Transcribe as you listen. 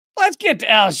Let's get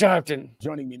to Al Sharpton.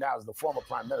 Joining me now is the former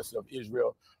Prime Minister of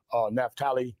Israel,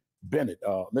 Naftali Bennett.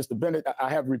 Mr. Bennett, I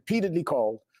have repeatedly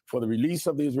called for the release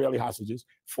of the Israeli hostages,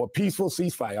 for a peaceful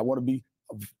ceasefire. I want to be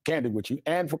candid with you,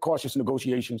 and for cautious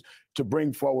negotiations to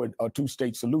bring forward a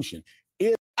two-state solution.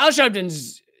 Al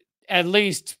Sharpton's at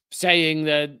least saying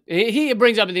that he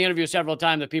brings up in the interview several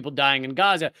times that people dying in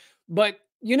Gaza, but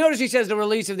you notice he says the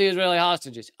release of the Israeli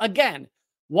hostages. Again,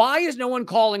 why is no one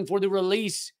calling for the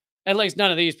release, at least none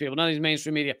of these people, none of these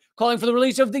mainstream media, calling for the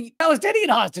release of the Palestinian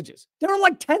hostages? There are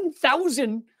like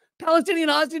 10,000 Palestinian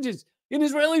hostages in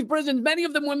Israeli prisons, many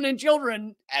of them women and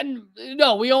children. And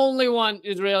no, we only want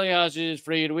Israeli hostages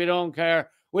freed. We don't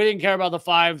care. We didn't care about the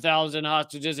 5,000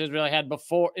 hostages Israel had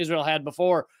before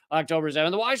October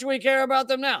 7th. Why should we care about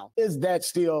them now? Is that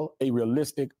still a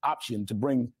realistic option to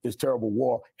bring this terrible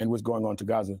war and what's going on to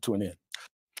Gaza to an end?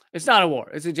 It's not a war.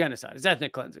 It's a genocide. It's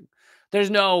ethnic cleansing. There's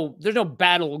no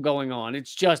battle going on.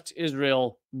 It's just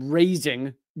Israel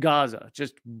raising Gaza,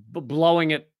 just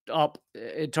blowing it up,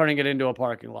 turning it into a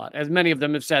parking lot, as many of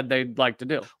them have said they'd like to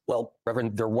do. Well,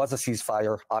 Reverend, there was a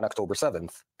ceasefire on October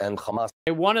 7th, and Hamas...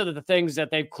 One of the things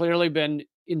that they've clearly been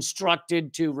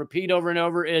instructed to repeat over and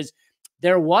over is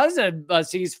there was a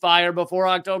ceasefire before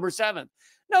October 7th.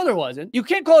 No, there wasn't. You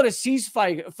can't call it a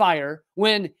ceasefire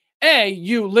when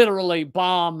you literally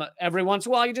bomb every once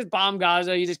in a while. You just bomb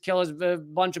Gaza. You just kill a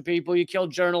bunch of people. You kill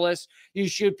journalists. You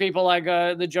shoot people like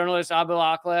the journalist Abu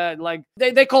Akleh. Like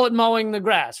they call it mowing the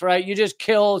grass, right? You just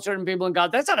kill certain people in Gaza.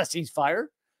 That's not a ceasefire.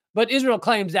 But Israel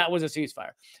claims that was a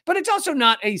ceasefire. But it's also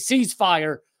not a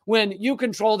ceasefire when you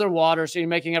control their water, so you're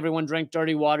making everyone drink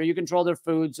dirty water. You control their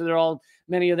food, so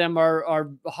many of them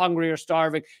are hungry or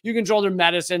starving. You control their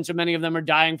medicine, so many of them are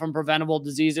dying from preventable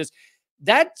diseases.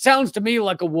 That sounds to me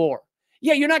like a war.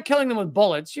 Yeah, you're not killing them with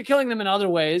bullets. You're killing them in other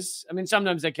ways. I mean,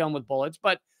 sometimes they kill them with bullets,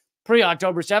 but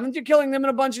pre-October 7th, you're killing them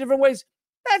in a bunch of different ways.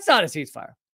 That's not a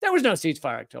ceasefire. There was no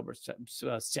ceasefire October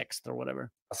 6th or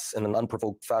whatever. In an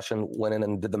unprovoked fashion, went in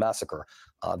and did the massacre.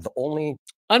 The only...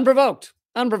 Unprovoked.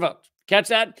 Catch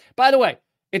that? By the way,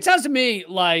 it sounds to me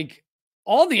like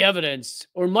all the evidence,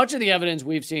 or much of the evidence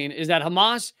we've seen, is that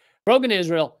Hamas broke into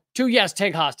Israel to, yes,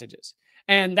 take hostages.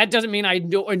 And that doesn't mean I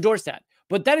endorse that.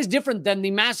 But that is different than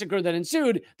the massacre that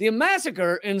ensued. The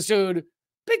massacre ensued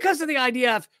because of the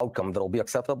IDF. Outcome that will be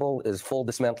acceptable is full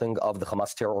dismantling of the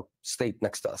Hamas terror state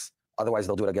next to us. Otherwise,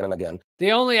 they'll do it again and again.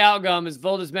 The only outcome is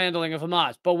full dismantling of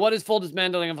Hamas. But what does full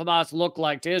dismantling of Hamas look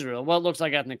like to Israel? Well, it looks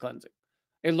like ethnic cleansing.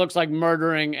 It looks like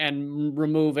murdering and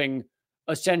removing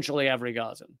essentially every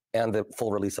Gazan. And the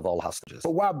full release of all hostages.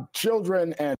 But while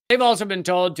children and... They've also been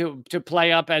told to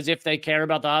play up as if they care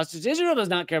about the hostages. Israel does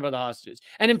not care about the hostages.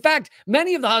 And in fact,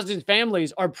 many of the hostage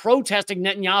families are protesting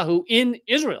Netanyahu in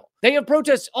Israel. They have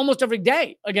protests almost every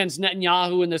day against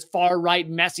Netanyahu and this far-right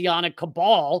messianic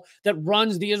cabal that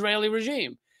runs the Israeli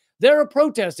regime. There are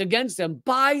protests against them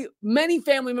by many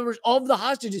family members of the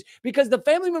hostages because the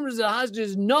family members of the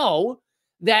hostages know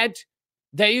that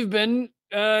they've been...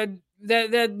 that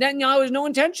Netanyahu has no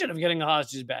intention of getting the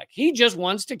hostages back. He just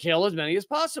wants to kill as many as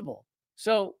possible.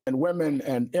 So, and women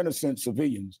and innocent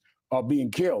civilians are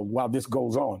being killed while this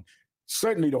goes on.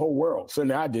 Certainly the whole world,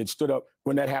 certainly I did, stood up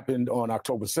when that happened on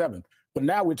October 7th. But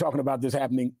now we're talking about this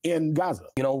happening in Gaza.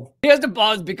 You know, he has to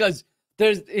pause because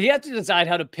he has to decide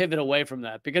how to pivot away from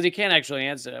that because he can't actually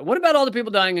answer that. What about all the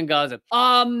people dying in Gaza?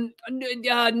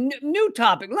 New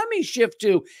topic. Let me shift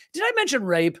to, did I mention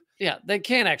rape? Yeah, they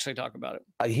can't actually talk about it.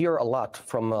 I hear a lot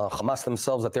from Hamas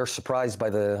themselves that they're surprised by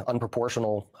the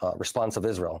unproportional response of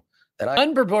Israel. And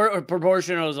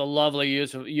Unproportional is a lovely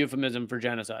euphemism for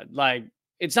genocide. Like,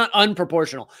 it's not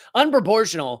unproportional.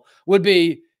 Unproportional would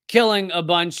be killing a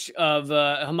bunch of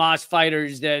Hamas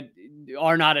fighters that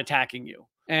are not attacking you.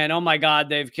 And oh my God,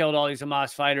 they've killed all these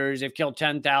Hamas fighters. They've killed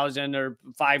 10,000 or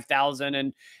 5,000.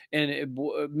 And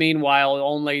meanwhile,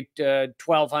 only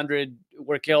 1,200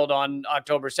 were killed on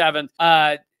October 7th.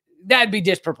 That'd be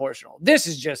disproportional. This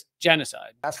is just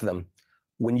genocide. Ask them,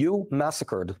 when you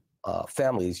massacred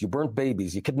families, you burnt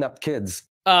babies, you kidnapped kids.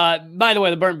 By the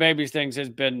way, the burnt babies things has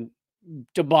been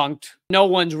debunked. No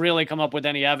one's really come up with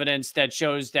any evidence that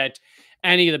shows that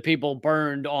any of the people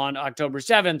burned on October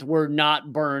 7th were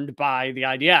not burned by the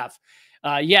IDF.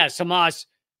 Yes, Hamas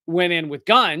went in with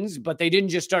guns, but they didn't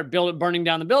just start burning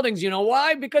down the buildings. You know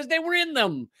why? Because they were in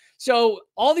them. So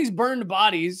all these burned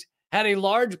bodies had a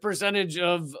large percentage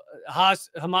of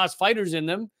Hamas fighters in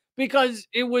them because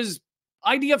it was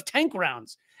IDF tank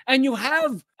rounds. And you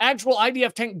have actual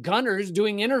IDF tank gunners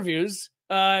doing interviews.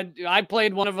 I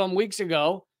played one of them weeks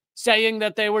ago saying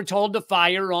that they were told to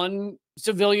fire on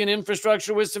civilian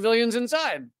infrastructure with civilians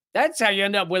inside. That's how you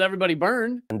end up with everybody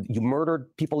burned. And you murdered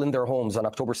people in their homes on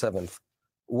October 7th.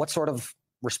 What sort of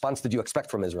response did you expect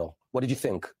from Israel? What did you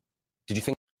think? Did you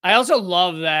think? I also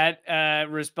love that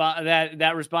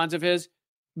that response of his.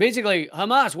 Basically,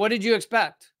 Hamas, what did you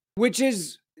expect? Which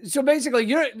is, so basically,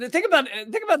 think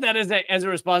about that as a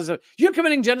response of, you're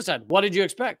committing genocide. What did you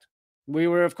expect? We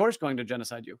were, of course, going to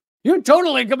genocide you. You're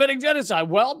totally committing genocide.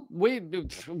 Well,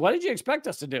 what did you expect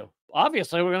us to do?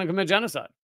 Obviously, we're going to commit genocide.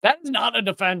 That is not a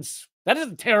defense. That is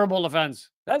a terrible offense.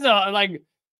 That's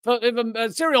if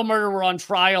a serial murderer were on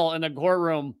trial in a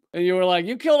courtroom and you were like,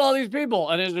 you killed all these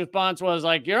people. And his response was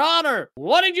like, Your Honor,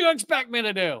 what did you expect me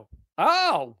to do?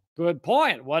 Oh, good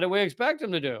point. What did we expect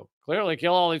him to do? Clearly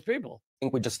kill all these people. I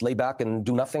think we just lay back and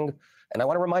do nothing. And I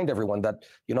want to remind everyone that,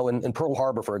 in Pearl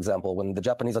Harbor, for example, when the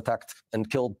Japanese attacked and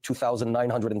killed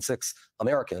 2,906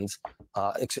 Americans,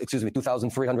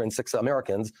 2,306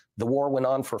 Americans, the war went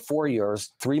on for 4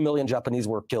 years. 3 million Japanese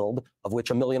were killed, of which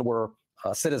 1 million were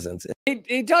citizens.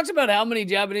 He talks about how many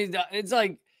Japanese, it's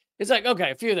like,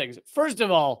 okay, a few things. First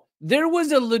of all, there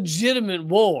was a legitimate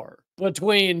war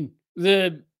between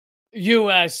the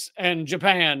U.S. and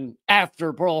Japan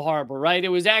after Pearl Harbor, right? It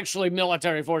was actually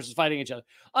military forces fighting each other.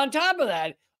 On top of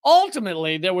that,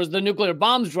 ultimately, there was the nuclear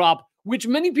bombs drop, which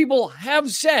many people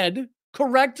have said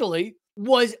correctly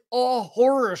was a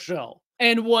horror show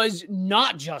and was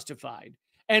not justified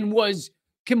and was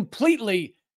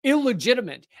completely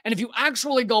illegitimate. And if you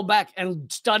actually go back and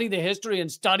study the history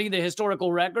and study the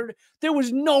historical record, there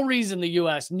was no reason the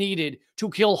U.S. needed to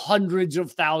kill hundreds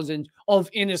of thousands of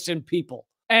innocent people.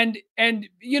 And in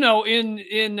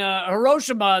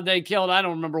Hiroshima, they killed, I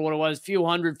don't remember what it was,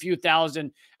 few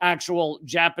thousand actual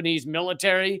Japanese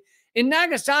military. In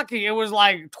Nagasaki, it was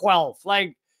like 12.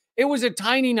 Like, it was a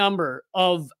tiny number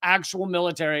of actual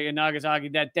military in Nagasaki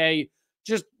that they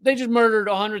just murdered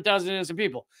 100,000 innocent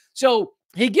people. So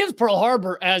he gives Pearl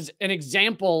Harbor as an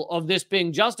example of this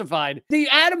being justified. The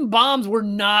atom bombs were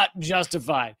not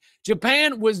justified.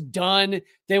 Japan was done.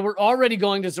 They were already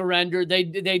going to surrender.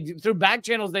 They through back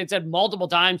channels, they'd said multiple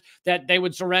times that they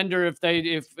would surrender if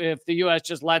the U.S.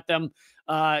 just let them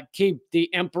keep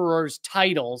the emperor's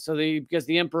title. So because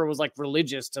the emperor was like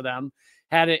religious to them,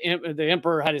 the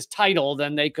emperor had his title,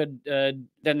 then they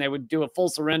would do a full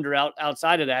surrender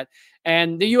outside of that.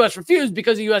 And the U.S. refused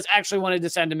because the U.S. actually wanted to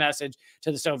send a message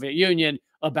to the Soviet Union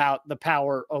about the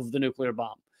power of the nuclear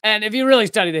bomb. And if you really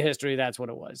study the history, that's what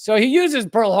it was. So he uses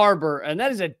Pearl Harbor, and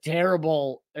that is a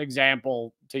terrible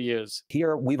example to use.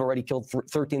 Here, we've already killed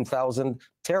 13,000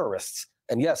 terrorists.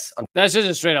 And yes, that's just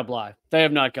a straight up lie. They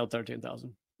have not killed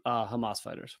 13,000 Hamas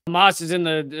fighters. Hamas is in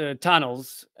the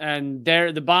tunnels, and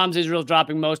the bombs Israel's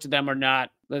dropping, most of them are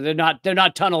not. They're not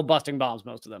tunnel busting bombs,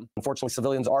 most of them. Unfortunately,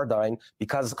 civilians are dying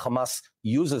because Hamas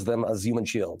uses them as human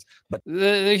shields. But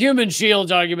the human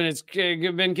shields argument has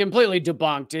been completely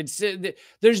debunked.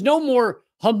 There's no more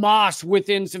Hamas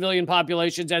within civilian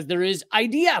populations as there is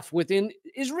IDF within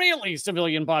Israeli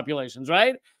civilian populations,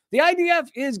 right? The IDF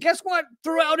is, guess what,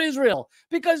 throughout Israel,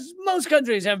 because most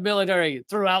countries have military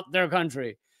throughout their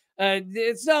country.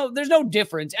 There's no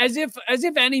difference. As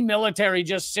if any military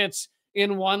just sits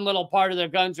in one little part of the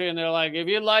country and they're like, if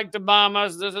you'd like to bomb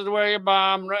us, this is where you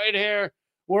bomb, right here.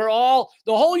 The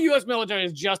whole U.S. military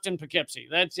is just in Poughkeepsie.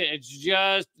 That's it. It's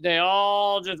just,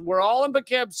 we're all in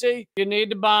Poughkeepsie. If you need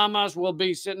to bomb us, we'll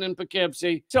be sitting in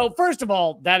Poughkeepsie. So first of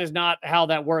all, that is not how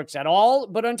that works at all.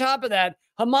 But on top of that,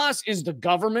 Hamas is the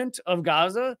government of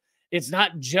Gaza. It's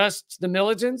not just the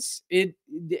militants.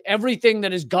 Everything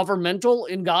that is governmental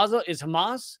in Gaza is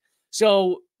Hamas.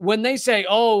 So when they say,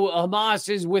 oh, Hamas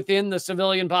is within the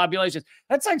civilian population,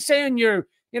 that's like saying your,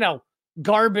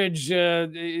 garbage,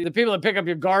 the people that pick up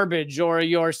your garbage or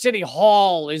your city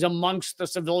hall is amongst the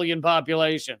civilian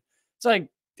population. It's like,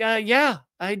 yeah,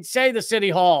 I'd say the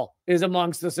city hall is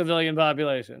amongst the civilian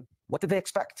population. What did they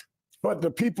expect? But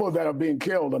the people that are being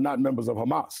killed are not members of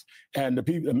Hamas. And the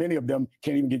people, many of them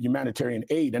can't even get humanitarian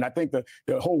aid. And I think the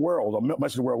whole world, or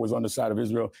much of the world, was on the side of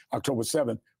Israel October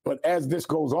 7th. But as this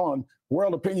goes on,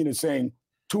 world opinion is saying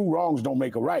two wrongs don't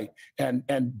make a right. And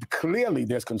clearly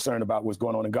there's concern about what's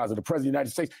going on in Gaza. The President of the United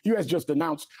States, U.S. just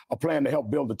announced a plan to help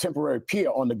build a temporary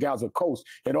pier on the Gaza coast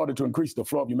in order to increase the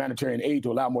flow of humanitarian aid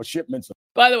to allow more shipments.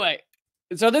 By the way,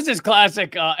 so this is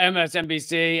classic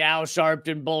MSNBC, Al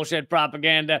Sharpton bullshit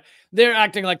propaganda. They're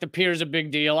acting like the pier's a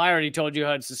big deal. I already told you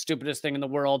how it's the stupidest thing in the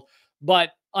world.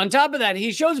 But on top of that,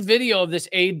 he shows video of this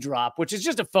aid drop, which is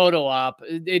just a photo op.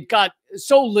 It got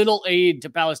so little aid to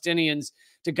Palestinians,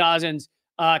 to Gazans,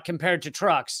 compared to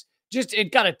trucks.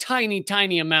 It got a tiny,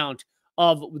 tiny amount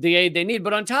of the aid they need.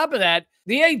 But on top of that,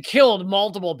 the aid killed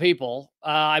multiple people,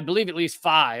 I believe at least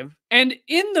 5. And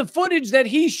in the footage that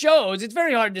he shows, it's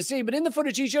very hard to see, but in the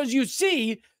footage he shows, you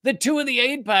see that 2 of the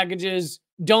aid packages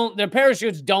their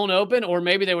parachutes don't open, or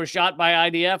maybe they were shot by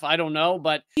IDF. I don't know,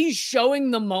 but he's showing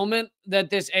the moment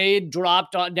that this aid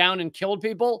dropped down and killed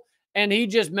people. And he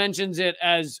just mentions it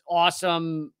as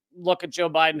awesome. Look at Joe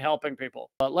Biden helping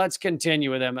people. But let's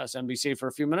continue with MSNBC for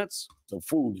a few minutes. So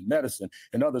food and medicine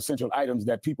and other essential items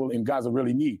that people in Gaza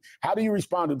really need. How do you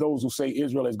respond to those who say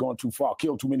Israel has gone too far,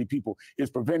 killed too many people, is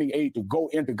preventing aid to go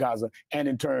into Gaza, and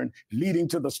in turn leading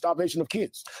to the starvation of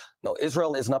kids? No,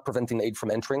 Israel is not preventing aid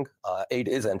from entering. Aid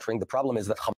is entering. The problem is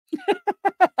that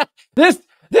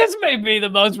this may be the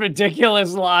most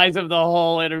ridiculous lies of the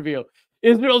whole interview.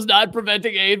 Israel's not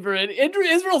preventing aid for it.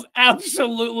 Israel's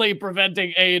absolutely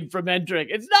preventing aid from entering.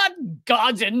 It's not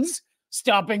Gazans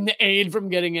stopping the aid from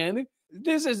getting in.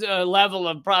 This is a level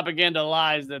of propaganda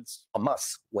lies that's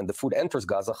Hamas. When the food enters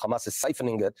Gaza, Hamas is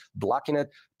siphoning it, blocking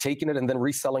it, taking it, and then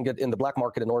reselling it in the black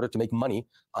market in order to make money.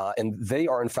 And they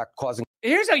are, in fact, causing...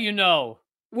 Here's how you know,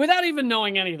 without even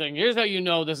knowing anything, here's how you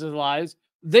know this is lies.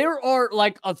 There are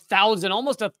like 1,000,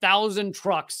 almost 1,000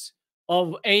 trucks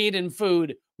of aid and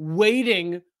food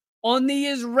waiting on the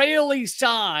Israeli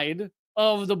side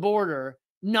of the border,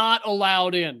 not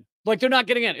allowed in. Like, they're not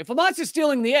getting in. If Hamas is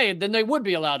stealing the aid, then they would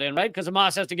be allowed in, right? Because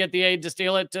Hamas has to get the aid to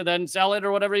steal it to then sell it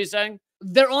or whatever he's saying.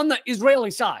 They're on the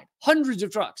Israeli side, hundreds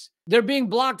of trucks. They're being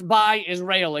blocked by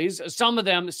Israelis. Some of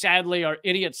them, sadly, are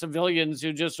idiot civilians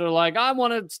who just are like, I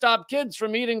want to stop kids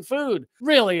from eating food.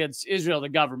 Really, it's Israel, the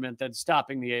government, that's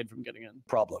stopping the aid from getting in.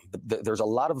 Problem. There's a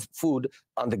lot of food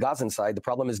on the Gazan side. The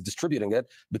problem is distributing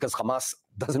it because Hamas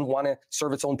doesn't want to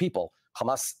serve its own people.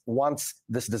 Hamas wants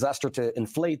this disaster to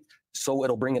inflate so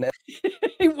it'll bring an end.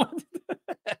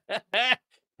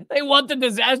 They want the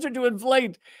disaster to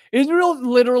inflate. Israel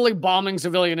literally bombing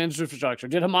civilian infrastructure.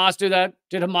 Did Hamas do that?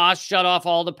 Did Hamas shut off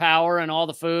all the power and all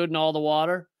the food and all the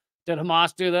water? Did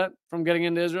Hamas do that from getting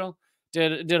into Israel?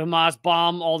 Did Hamas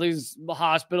bomb all these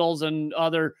hospitals and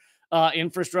other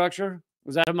infrastructure?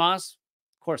 Was that Hamas?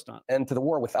 Of course not. And to the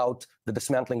war without the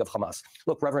dismantling of Hamas.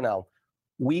 Look, Reverend Al,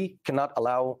 we cannot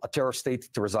allow a terror state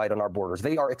to reside on our borders.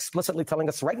 They are explicitly telling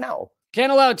us right now.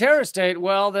 Can't allow a terror state.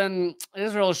 Well, then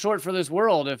Israel is short for this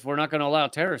world if we're not going to allow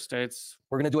terror states.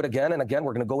 We're going to do it again and again.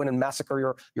 We're going to go in and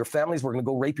massacre your families. We're going to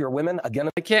go rape your women again.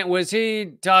 I can't. Was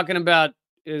he talking about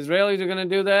Israelis are going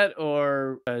to do that?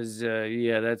 Or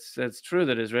yeah, that's true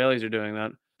that Israelis are doing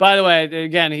that. By the way,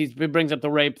 again, he brings up the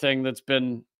rape thing that's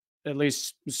been, at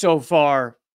least so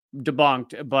far,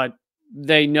 debunked, but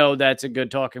they know that's a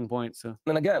good talking point. So,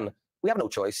 and again, we have no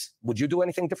choice. Would you do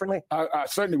anything differently? I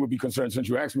certainly would be concerned since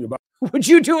you asked me about. Would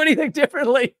you do anything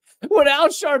differently? Would Al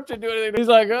Sharpton do anything? He's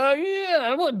like, oh yeah,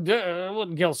 I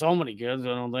wouldn't kill so many kids. I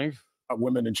don't think.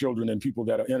 Women and children and people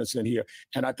that are innocent here,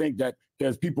 and I think that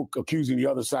there's people accusing the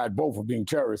other side both of being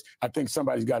terrorists. I think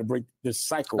somebody's got to break this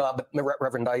cycle. But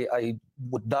Reverend, I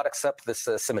would not accept this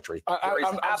symmetry.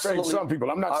 I'm saying some people.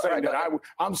 I'm not saying that.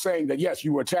 I'm saying that yes,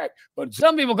 you were attacked, but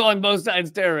some people calling both sides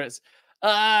terrorists.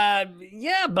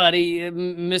 Yeah, buddy,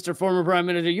 Mr. Former Prime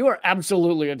Minister, you are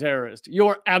absolutely a terrorist.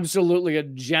 You're absolutely a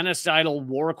genocidal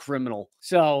war criminal.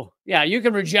 So, yeah, you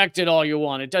can reject it all you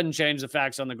want. It doesn't change the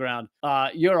facts on the ground.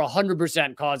 You're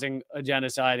 100% causing a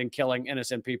genocide and killing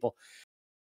innocent people.